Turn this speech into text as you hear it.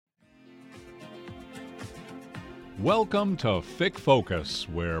Welcome to FIC Focus,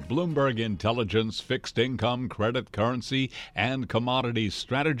 where Bloomberg Intelligence fixed income, credit, currency, and commodities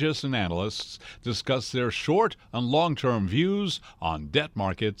strategists and analysts discuss their short and long-term views on debt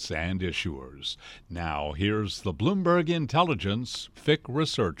markets and issuers. Now, here's the Bloomberg Intelligence FIC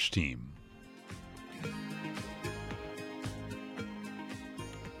research team.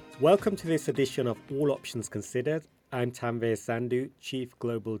 Welcome to this edition of All Options Considered. I'm Tanvir Sandhu, Chief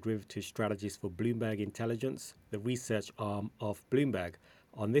Global Derivative Strategist for Bloomberg Intelligence, the research arm of Bloomberg.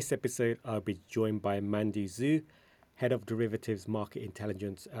 On this episode, I'll be joined by Mandy Xu, Head of Derivatives Market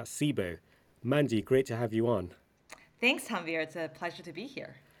Intelligence at CBOE. Mandy, great to have you on. Thanks, Tanvir. It's a pleasure to be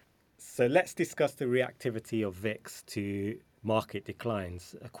here. So let's discuss the reactivity of VIX to market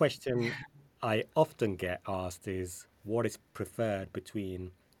declines. A question I often get asked is, what is preferred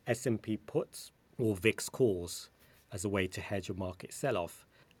between S&P puts or VIX calls as a way to hedge a market sell-off?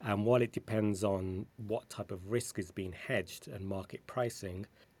 And while it depends on what type of risk is being hedged and market pricing,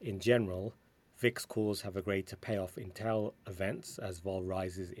 in general, VIX calls have a greater payoff in tail events as vol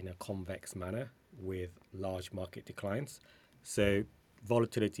rises in a convex manner with large market declines. So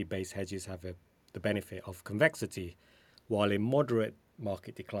volatility-based hedges have the benefit of convexity, while in moderate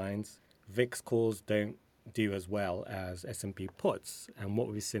market declines, VIX calls don't do as well as S&P puts. And what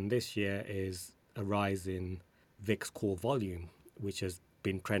we've seen this year is a rise in VIX call volume, which has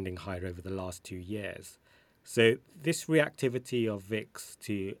been trending higher over the last 2 years. So this reactivity of VIX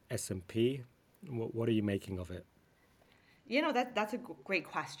to S&P, what are you making of it? You know, that's a great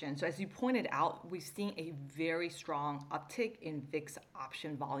question. So as you pointed out, we've seen a very strong uptick in VIX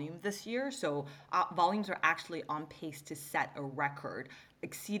option volume this year. So volumes are actually on pace to set a record,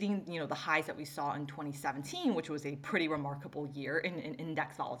 exceeding the highs that we saw in 2017, which was a pretty remarkable year in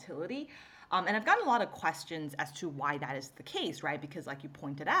index volatility. And I've gotten a lot of questions as to why that is the case, right? Because like you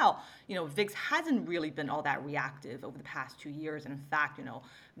pointed out, VIX hasn't really been all that reactive over the past 2 years. And in fact,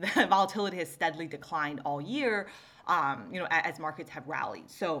 the volatility has steadily declined all year, as markets have rallied.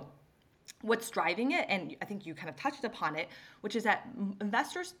 So what's driving it, and I think you kind of touched upon it, which is that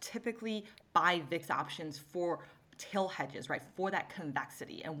investors typically buy VIX options for tail hedges, right, for that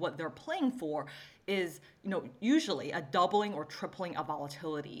convexity. And what they're playing for is, usually a doubling or tripling of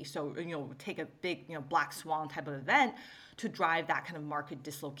volatility. So, take a big, black swan type of event to drive that kind of market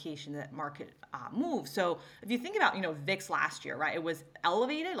dislocation, that market move. So if you think about, VIX last year, right, it was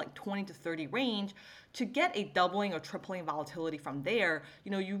elevated like 20 to 30 range. To get a doubling or tripling volatility from there,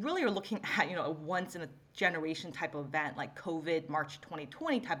 you really are looking at, a once in a generation type of event like COVID, March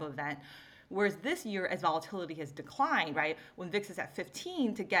 2020 type of event. Whereas this year, as volatility has declined, right, when VIX is at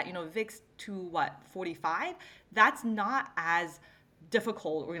 15, to get, VIX to 45, that's not as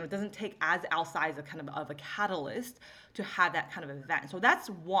difficult, or, it doesn't take as outsized a kind of a catalyst to have that kind of event. So that's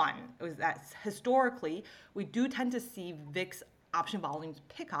one, is that historically, we do tend to see VIX option volumes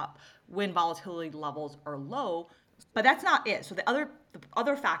pick up when volatility levels are low. But that's not it. So the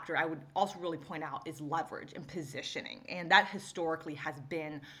other factor I would also really point out is leverage and positioning. And that historically has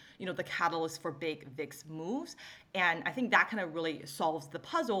been, the catalyst for big VIX moves. And I think that kind of really solves the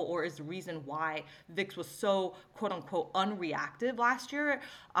puzzle, or is the reason why VIX was so quote unquote unreactive last year,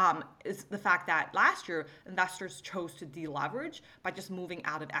 is the fact that last year investors chose to deleverage by just moving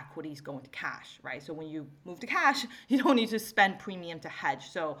out of equities, going to cash, right? So when you move to cash, you don't need to spend premium to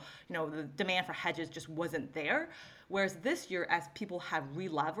hedge. So, the demand for hedges just wasn't there. Whereas this year, as people have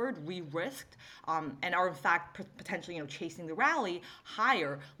re-levered, re-risked, and are in fact potentially chasing the rally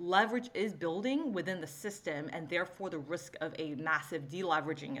higher, leverage is building within the system, and therefore the risk of a massive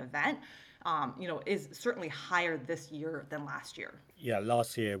deleveraging event, is certainly higher this year than last year. Yeah,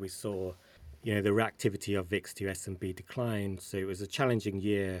 last year we saw, the reactivity of VIX to S&P decline, so it was a challenging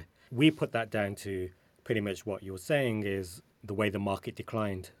year. We put that down to pretty much what you're saying is the way the market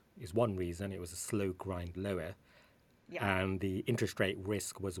declined is one reason. It was a slow grind lower. Yeah. And the interest rate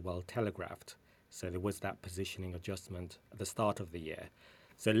risk was well telegraphed. So there was that positioning adjustment at the start of the year.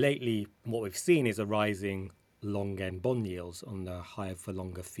 So lately, what we've seen is a rising long end bond yields on the higher for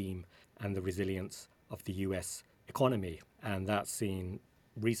longer theme and the resilience of the US economy. And that's seen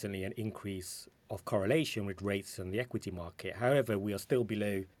recently an increase of correlation with rates and the equity market. However, we are still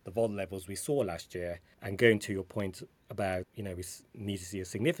below the vol levels we saw last year. And going to your point about, we need to see a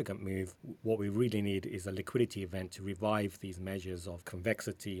significant move, what we really need is a liquidity event to revive these measures of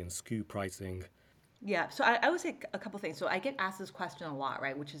convexity and skew pricing. Yeah, so I would say a couple things. So I get asked this question a lot,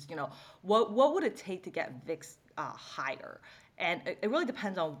 right? Which is, what would it take to get VIX higher? And it really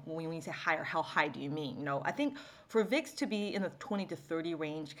depends on when you say higher, how high do you mean? I think for VIX to be in the 20 to 30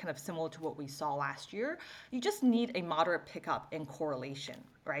 range, kind of similar to what we saw last year, you just need a moderate pickup in correlation,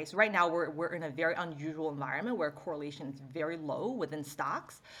 right? So right now we're in a very unusual environment where correlation is very low within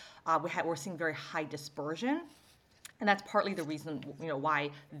stocks. We're seeing very high dispersion. And that's partly the reason, why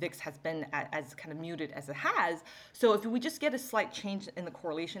VIX has been as kind of muted as it has. So if we just get a slight change in the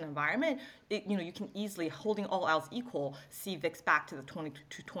correlation environment, you can easily, holding all else equal, see VIX back to the 20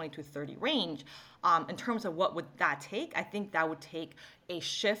 to 30 range. In terms of what would that take, I think that would take a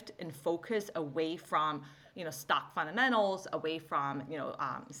shift in focus away from stock fundamentals, away from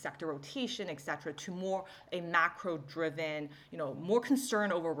sector rotation, et cetera, to more a macro-driven, more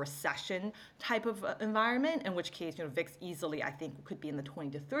concern over recession type of environment. In which case, VIX easily, I think, could be in the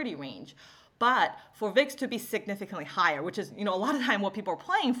 20 to 30 range. But for VIX to be significantly higher, which is a lot of time what people are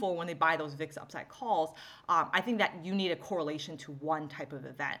playing for when they buy those VIX upside calls, I think that you need a correlation to one type of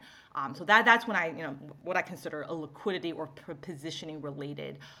event. So that's when what I consider a liquidity or positioning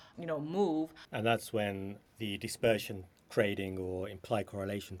related move. And that's when the dispersion trading or implied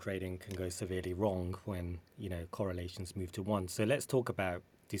correlation trading can go severely wrong when correlations move to one. So let's talk about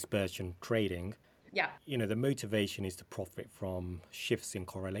dispersion trading. Yeah. The motivation is to profit from shifts in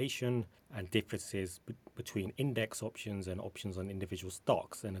correlation and differences between index options and options on individual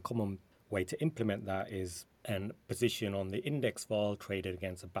stocks. And a common way to implement that is a position on the index vol traded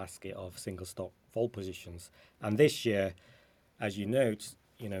against a basket of single stock vol positions. And this year, as you note,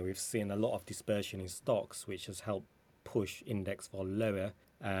 we've seen a lot of dispersion in stocks, which has helped push index vol lower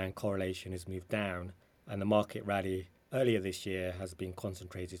and correlation has moved down. And the market rally earlier this year has been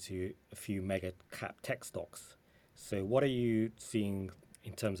concentrated to a few mega cap tech stocks. So what are you seeing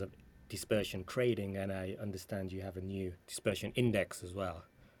in terms of dispersion trading? And I understand you have a new dispersion index as well.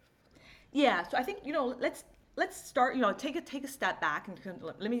 Yeah, so I think let's start, take a step back and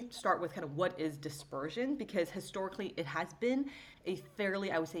let me start with kind of what is dispersion, because historically it has been a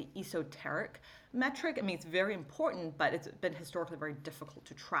fairly, I would say, esoteric metric. I mean, it's very important, but it's been historically very difficult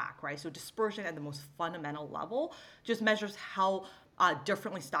to track, right? So dispersion at the most fundamental level just measures how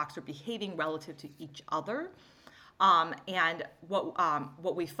differently stocks are behaving relative to each other. And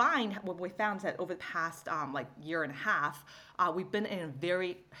what we found is that over the past year and a half, we've been in a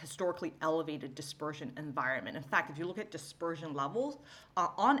very historically elevated dispersion environment. In fact, if you look at dispersion levels,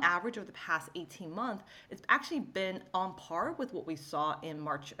 on average over the past 18 months, it's actually been on par with what we saw in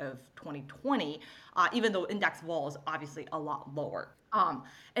March of 2020, even though index vol is obviously a lot lower.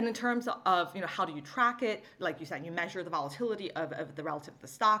 And in terms of how do you track it, like you said, you measure the volatility of the relative to the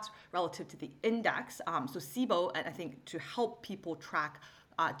stocks relative to the index. So CBOE, and I think to help people track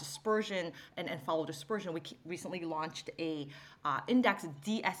dispersion and follow dispersion, we recently launched a index,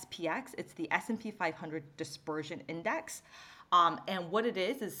 DSPX. It's the S&P 500 Dispersion Index. And what it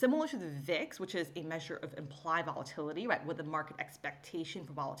is similar to the VIX, which is a measure of implied volatility, right? What the market expectation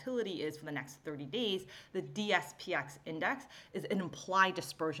for volatility is for the next 30 days. The DSPX index is an implied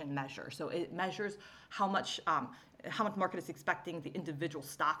dispersion measure. So it measures how much market is expecting the individual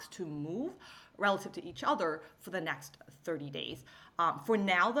stocks to move relative to each other for the next 30 days. For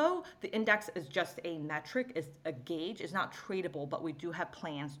now, though, the index is just a metric, is a gauge, is not tradable, but we do have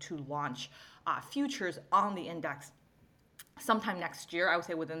plans to launch futures on the index sometime next year. I would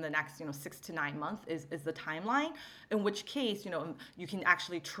say within the next 6 to 9 months is the timeline, in which case you can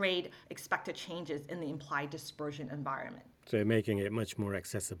actually trade expected changes in the implied dispersion environment. So making it much more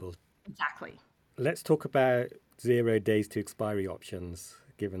accessible. Exactly. Let's talk about 0 days to expiry options,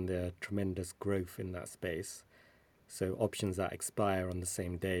 given the tremendous growth in that space. So options that expire on the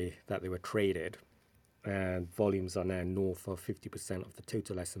same day that they were traded, and volumes are now north of 50% of the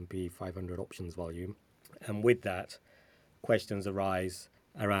total S&P 500 options volume. And with that, questions arise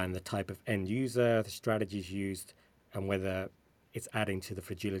around the type of end user, the strategies used, and whether it's adding to the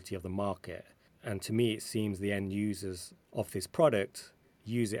fragility of the market. And to me, it seems the end users of this product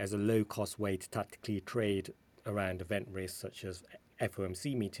use it as a low-cost way to tactically trade around event risks such as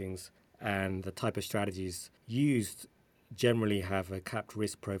FOMC meetings, and the type of strategies used generally have a capped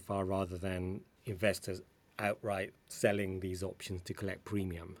risk profile rather than investors outright selling these options to collect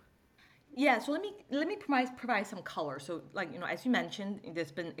premium. Yeah, so let me provide some color. So, as you mentioned,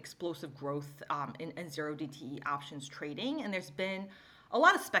 there's been explosive growth in zero DTE options trading, and there's been a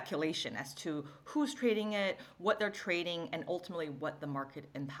lot of speculation as to who's trading it, what they're trading, and ultimately what the market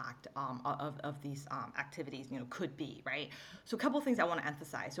impact of these activities could be, right? So a couple of things I want to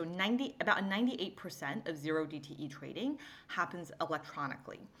emphasize. So about 98% of zero DTE trading happens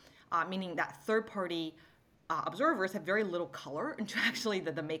electronically, meaning that third-party observers have very little color into actually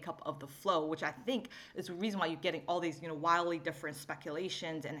the makeup of the flow, which I think is the reason why you're getting all these wildly different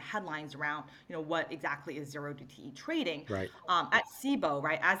speculations and headlines around what exactly is zero DTE trading. Right. At CBOE,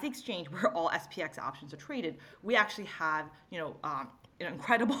 right, as the exchange where all SPX options are traded, we actually have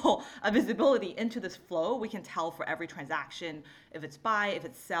incredible visibility into this flow. We can tell for every transaction if it's buy, if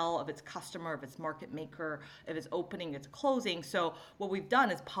it's sell, if it's customer, if it's market maker, if it's opening, it's closing. So what we've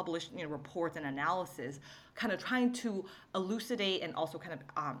done is published reports and analysis, kind of trying to elucidate and also kind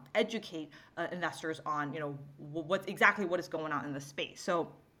of educate investors on what is going on in the space.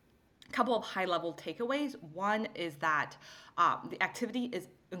 So a couple of high-level takeaways. One is that the activity is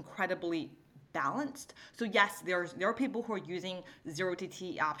incredibly balanced. So yes, there are people who are using zero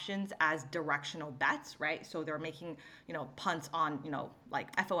DTE options as directional bets, right? So they're making punts on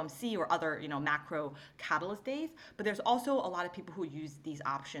like FOMC or other macro catalyst days. But there's also a lot of people who use these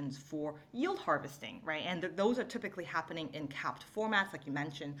options for yield harvesting, right? And those are typically happening in capped formats, like you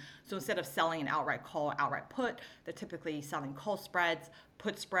mentioned. So instead of selling an outright call, outright put, they're typically selling call spreads,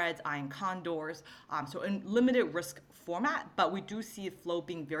 put spreads, eyeing condors, so in limited risk format, but we do see flow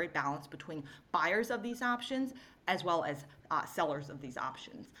being very balanced between buyers of these options as well as sellers of these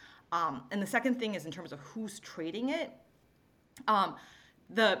options. And the second thing is in terms of who's trading it.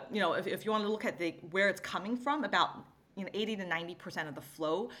 If you want to look at where it's coming from, about 80 to 90% of the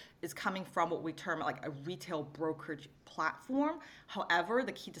flow is coming from what we term like a retail brokerage platform. However,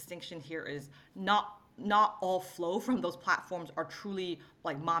 the key distinction here is not all flow from those platforms are truly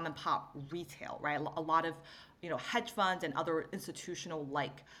like mom and pop retail, right? A lot of hedge funds and other institutional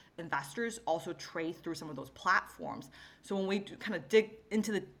like investors also trade through some of those platforms. So when we kind of dig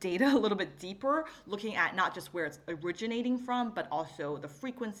into the data a little bit deeper, looking at not just where it's originating from, but also the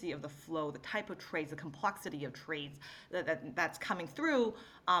frequency of the flow, the type of trades, the complexity of trades that's coming through,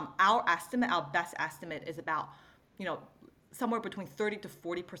 our best estimate is about somewhere between 30 to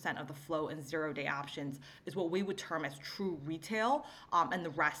 40% of the flow in zero-day options is what we would term as true retail, and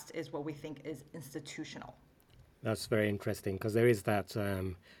the rest is what we think is institutional. That's very interesting because there is that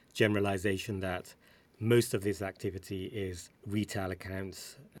generalization that most of this activity is retail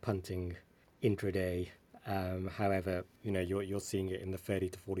accounts punting intraday. However, you're seeing it in the 30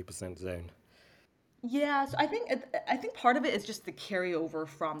 to 40% zone. Yeah, so I think part of it is just the carryover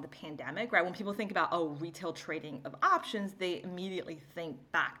from the pandemic, right? When people think about retail trading of options, they immediately think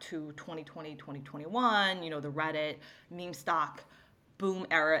back to 2020, 2021, the Reddit meme stock boom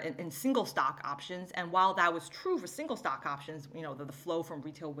era in single stock options. And while that was true for single stock options, the flow from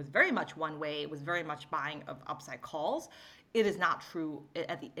retail was very much one way. It was very much buying of upside calls. It is not true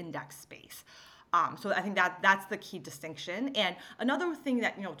at the index space. So I think that's the key distinction. And another thing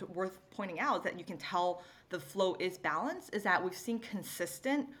that worth pointing out is that you can tell the flow is balanced is that we've seen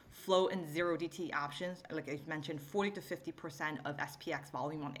consistent flow in zero DTE options, like I mentioned, 40 to 50% of SPX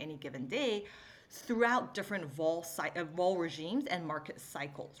volume on any given day throughout different vol regimes and market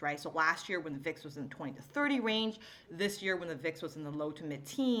cycles, right? So last year when the VIX was in 20 to 30 range, this year when the VIX was in the low to mid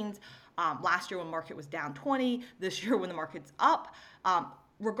teens, last year when market was down 20, this year when the market's up.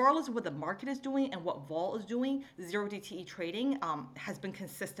 Regardless of what the market is doing and what vol is doing, zero DTE trading has been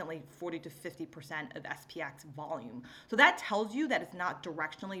consistently 40 to 50% of SPX volume. So that tells you that it's not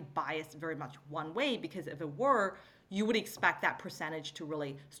directionally biased very much one way, because if it were, you would expect that percentage to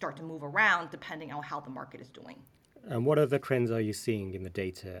really start to move around depending on how the market is doing. And what other trends are you seeing in the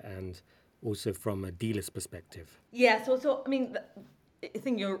data and also from a dealer's perspective? Yeah, so I mean, I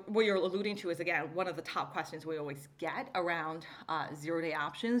think what you're alluding to is, again, one of the top questions we always get around zero-day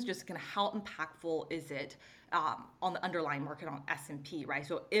options, just kind of how impactful is it on the underlying market on S&P, right?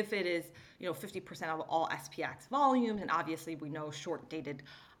 So if it is 50% of all SPX volumes, and obviously we know short-dated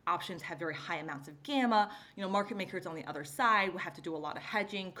options have very high amounts of gamma, market makers on the other side will have to do a lot of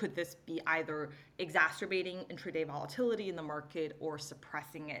hedging. Could this be either exacerbating intraday volatility in the market or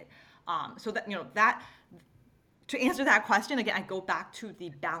suppressing it? So that to answer that question, again, I go back to the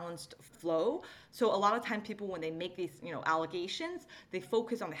balanced flow. So a lot of times people, when they make these, allegations, they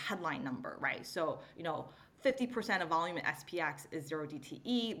focus on the headline number, right? So, 50% of volume in SPX is zero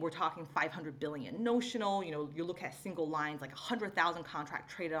DTE. We're talking 500 billion notional. You look at single lines, like 100,000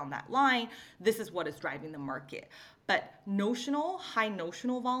 contract traded on that line. This is what is driving the market. But high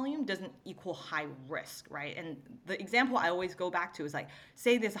notional volume doesn't equal high risk, right? And the example I always go back to is like,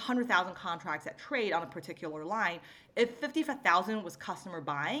 say there's 100,000 contracts that trade on a particular line. If 55,000 was customer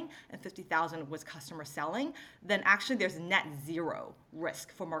buying and 50,000 was customer selling, then actually there's net zero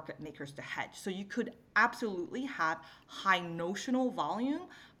risk for market makers to hedge. So you could absolutely have high notional volume,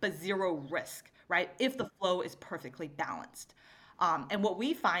 but zero risk, right? If the flow is perfectly balanced. And what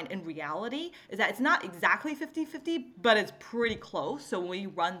we find in reality is that it's not exactly 50-50, but it's pretty close. So when we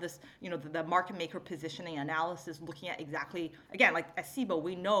run this, the market maker positioning analysis, looking at exactly, again, like at CBOE,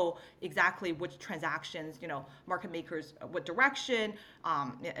 we know exactly which transactions, market makers, what direction,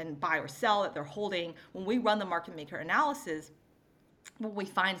 and buy or sell that they're holding. When we run the market maker analysis, what we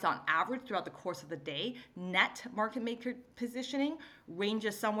find is on average throughout the course of the day, net market maker positioning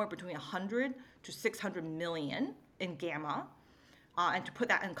ranges somewhere between 100 to 600 million in gamma. And to put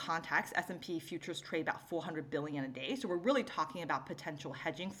that in context, S&P futures trade about 400 billion a day. So we're really talking about potential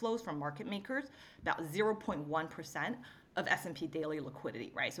hedging flows from market makers, about 0.1% of S&P daily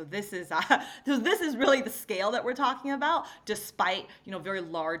liquidity, right? So this is really the scale that we're talking about, despite very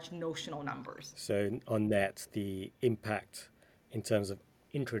large notional numbers. So on net, the impact in terms of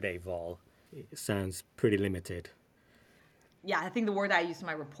intraday vol, it sounds pretty limited. Yeah, I think the word I used in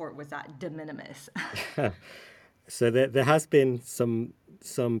my report was de minimis. So there has been some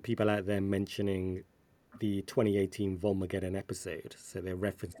people out there mentioning the 2018 Volmageddon episode. So they're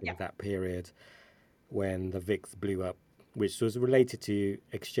referencing that period when the VIX blew up, which was related to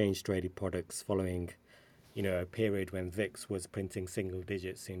exchange traded products following, a period when VIX was printing single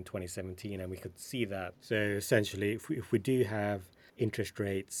digits in 2017, and we could see that. So essentially, if we do have interest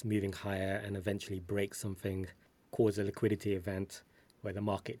rates moving higher and eventually break something, cause a liquidity event where the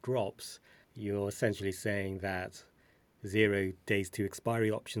market drops, you're essentially saying that 0 days to expiry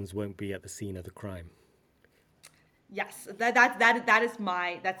options won't be at the scene of the crime. Yes, that's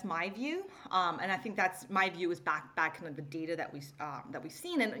my view, and I think that's my view is back kind of the data that we've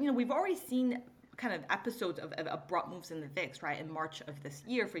seen, and we've already seen kind of episodes of abrupt moves in the VIX, right? In March of this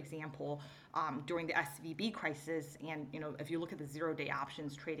year, for example, during the SVB crisis, and if you look at the 0-day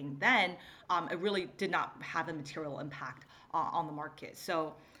options trading then, it really did not have a material impact on the market.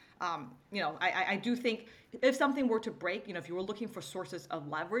 So. I do think if something were to break, if you were looking for sources of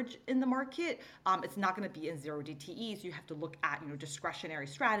leverage in the market, it's not going to be in 0DTEs. You have to look at, discretionary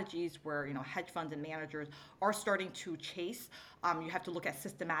strategies where, hedge funds and managers are starting to chase. You have to look at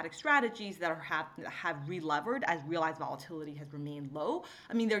systematic strategies that have re-levered as realized volatility has remained low.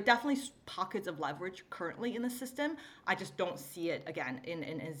 I mean, there are definitely pockets of leverage currently in the system. I just don't see it, again, in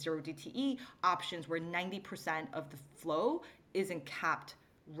 0DTE options where 90% of the flow is in capped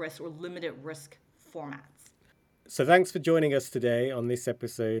risk or limited risk formats. So thanks for joining us today on this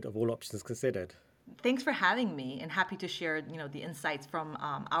episode of All Options Considered. Thanks for having me, and happy to share the insights from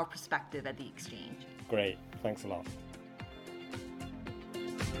our perspective at the exchange. Great. Thanks a lot.